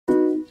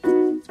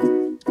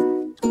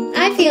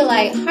feel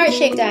like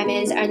heart-shaped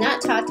diamonds are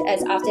not talked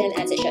as often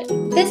as it should.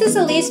 This is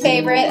the least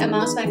favorite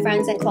amongst my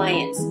friends and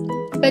clients.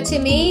 But to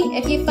me,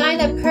 if you find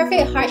a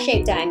perfect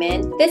heart-shaped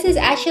diamond, this is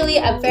actually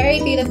a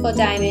very beautiful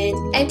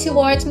diamond and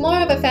towards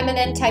more of a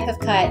feminine type of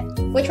cut,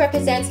 which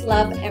represents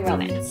love and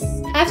romance.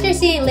 After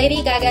seeing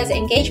Lady Gaga's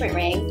engagement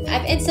ring,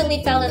 I've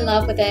instantly fell in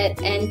love with it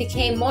and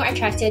became more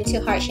attracted to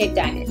heart-shaped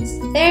diamonds.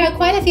 There are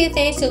quite a few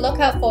things to look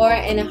out for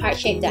in a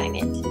heart-shaped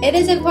diamond. It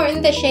is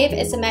important the shape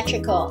is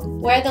symmetrical,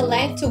 where the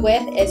length to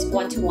width is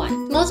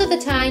 1:1. Most of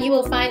the time, you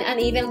will find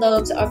uneven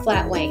lobes or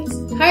flat wings.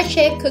 Heart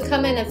shape could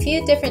come in a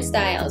few different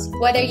styles,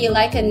 whether you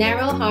like a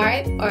narrow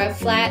heart or a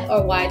flat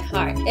or wide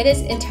heart. It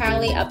is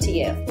entirely up to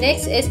you.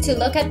 Next is to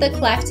look at the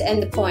cleft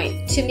and the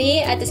point. To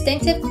me, a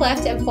distinctive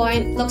cleft and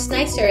point looks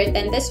nicer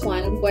than this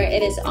one where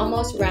it is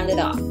almost rounded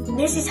off.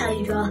 This is how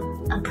you draw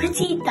a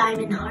pretty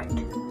diamond heart.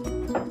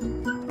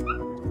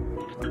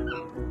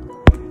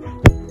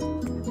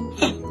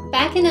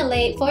 Back in the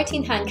late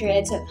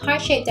 1400s,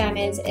 heart-shaped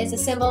diamonds is a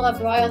symbol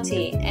of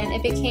royalty and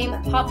it became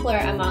popular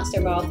amongst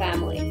the royal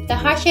family. The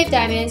heart-shaped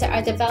diamonds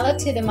are developed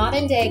to the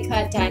modern-day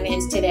cut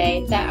diamonds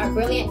today that are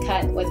brilliant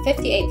cut with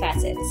 58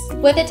 facets.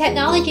 With the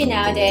technology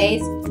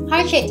nowadays,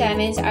 heart-shaped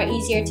diamonds are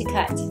easier to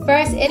cut.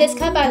 First, it is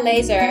cut by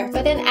laser,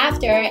 but then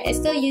after, it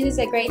still uses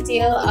a great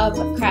deal of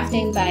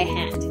crafting by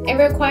hand. It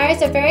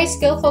requires a very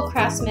skillful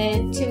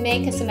craftsman to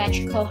make a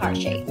symmetrical heart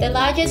shape. The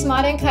largest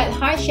modern cut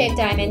heart-shaped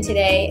diamond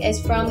today is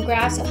from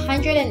Graf's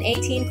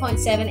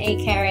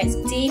 118.78 carats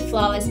D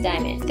flawless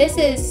diamond. This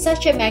is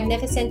such a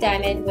magnificent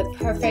diamond with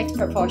perfect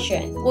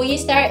proportion. Will you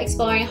start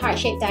exploring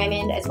heart-shaped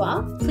diamond as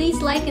well?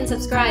 Please like and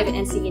subscribe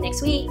and see you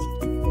next week.